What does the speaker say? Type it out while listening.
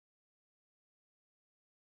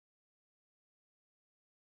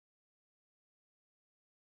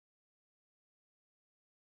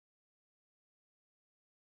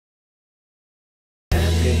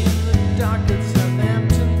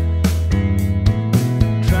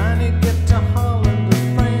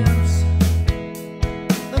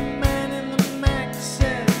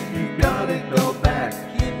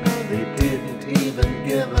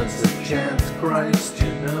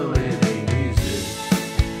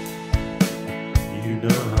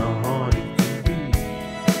know how hard it can be,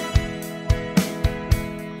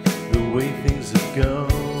 the way things are going.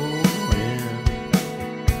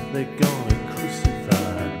 They're gonna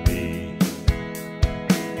crucify me.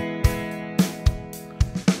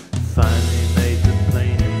 Finally made the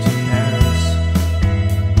plane into Paris,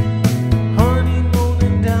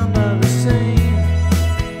 honeymooning down by the Seine.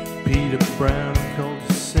 Peter Brown called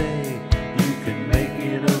to say, you can make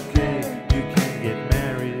it okay. You can get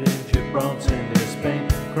married in Gibraltar near Spain.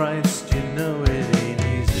 Christ, you know it ain't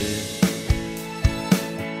easy.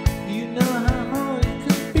 You know how hard it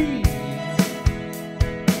could be,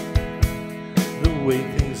 the way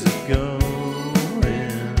things are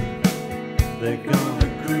going. They're gonna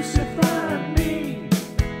crucify me.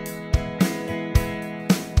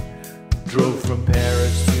 Drove from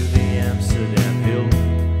Paris to the Amsterdam hill,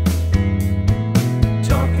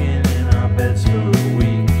 talking in our beds for a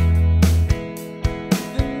week.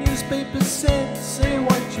 The newspaper said, say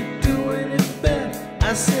what you're doing in bed.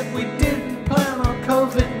 I said we didn't plan on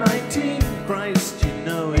COVID-19. Christ, you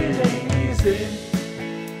know it ain't easy.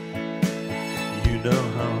 You know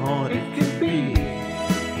how hard it can be,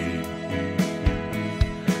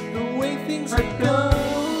 the way things are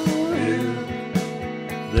going.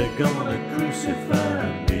 They're gonna crucify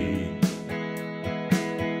me.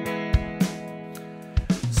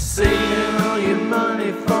 Saving all your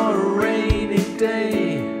money for a rainy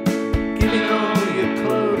day, giving all your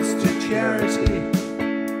clothes to charity.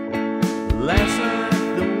 Last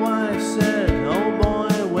night the wife said, oh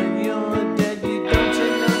boy, when you're dead you don't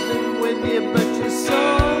take nothing with you but your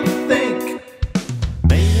soul. Think.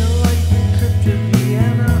 Made a lightning trip to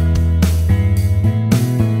Vienna,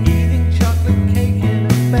 eating chocolate cake in a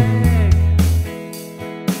bag.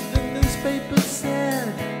 The newspaper said,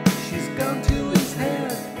 she's gone to his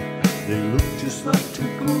head. They look just like two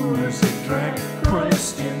gurus that drag.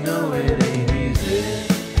 Christ, you know it ain't easy.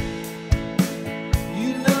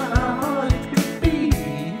 You know how hard it could be,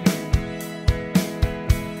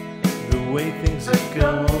 the way things are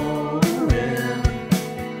going.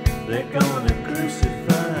 They're gonna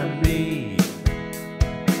crucify me.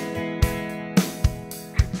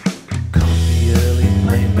 Caught the early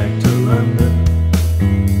plane back to London,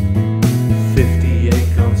 50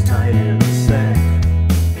 acorns tied in a sack.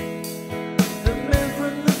 The man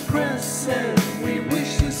from the press said, we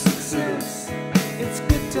wish you success. It's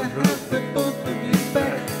good to have the both of you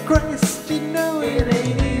back. Christ, you know it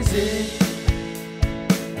ain't easy.